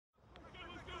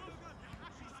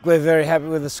We're very happy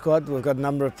with the squad. We've got a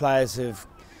number of players who've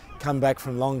come back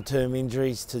from long-term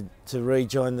injuries to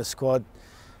rejoin the squad,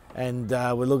 and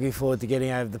we're looking forward to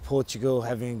getting over to Portugal,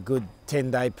 having a good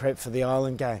 10-day prep for the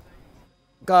Ireland game.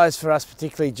 Guys for us,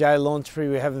 particularly Joe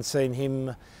Launchbury, we haven't seen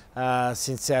him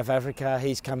since South Africa.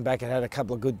 He's come back and had a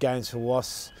couple of good games for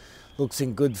Wasps. Looks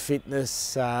in good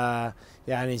fitness, and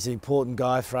he's an important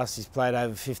guy for us. He's played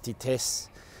over 50 tests.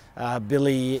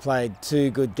 Billy played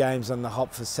 2 good games on the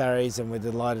hop for Sarries, and we're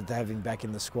delighted to have him back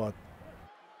in the squad.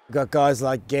 We've got guys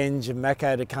like Genge and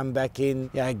Mako to come back in.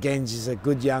 Genge is a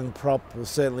good young prop. Will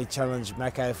certainly challenge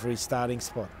Mako for his starting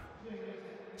spot.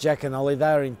 Jack and Ollie, they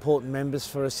are important members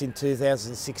for us in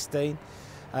 2016.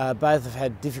 Both have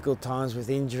had difficult times with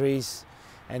injuries,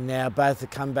 and now both have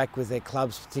come back with their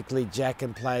clubs, particularly Jack,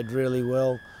 and played really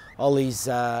well. Ollie's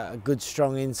a good,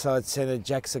 strong inside centre.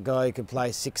 Jack's a guy who can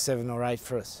play 6, 7 or 8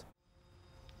 for us.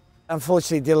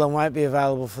 Unfortunately, Dylan won't be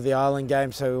available for the Ireland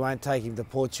game, so we won't take him to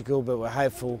Portugal, but we're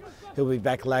hopeful he'll be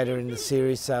back later in the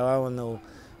series, so Owen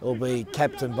will be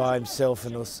captain by himself,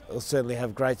 and he'll certainly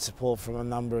have great support from a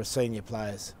number of senior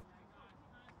players.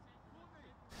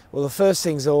 Well, the first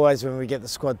thing's always when we get the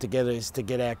squad together is to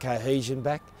get our cohesion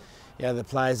back. The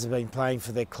players have been playing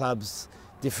for their clubs,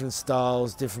 different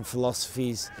styles, different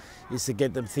philosophies, is to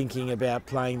get them thinking about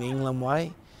playing the England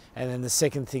way. And then the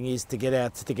second thing is to get our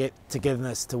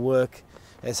togetherness to work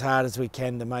as hard as we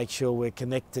can to make sure we're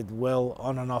connected well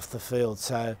on and off the field.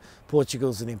 So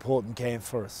Portugal's an important camp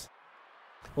for us.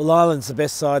 Well, Ireland's the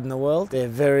best side in the world. They're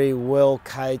very well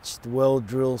coached, well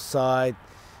drilled side.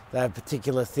 They have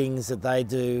particular things that they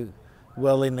do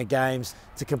well in the games.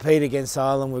 To compete against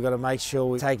Ireland, we've got to make sure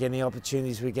we take any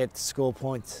opportunities we get to score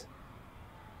points.